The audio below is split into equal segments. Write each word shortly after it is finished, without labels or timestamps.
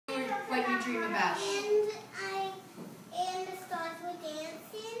what you dream about. And the stars were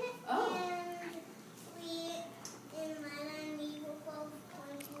dancing. Oh. And Lila and me were both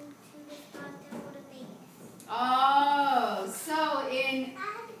pointing to the stars that were the biggest. Oh, so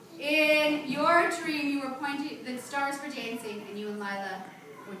in your dream you were pointing, the stars were dancing, and you and Lila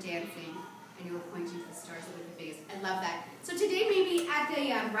were dancing, and you were pointing to the stars that were the biggest. I love that. So today maybe at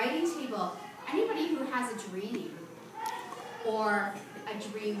the writing table, anybody who has a dream or a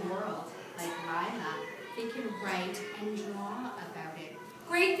dream world like Lila, they can write and draw about it.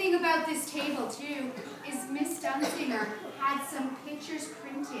 Great thing about this table too is Miss Dunsinger had some pictures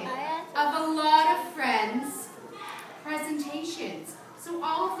printed of a lot of friends' presentations. So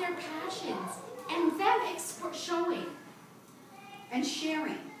all of their passions and them showing and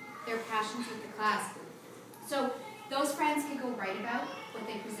sharing their passions with the class. So those friends could go write about what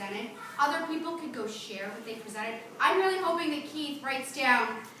they presented. Other people could go share what they presented. I'm really hoping that Keith writes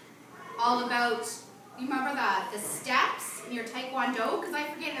down all about, you remember the steps in your Taekwondo? Because I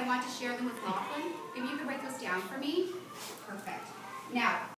forget and I want to share them with Lachlan. Maybe you could write those down for me. Perfect. Now,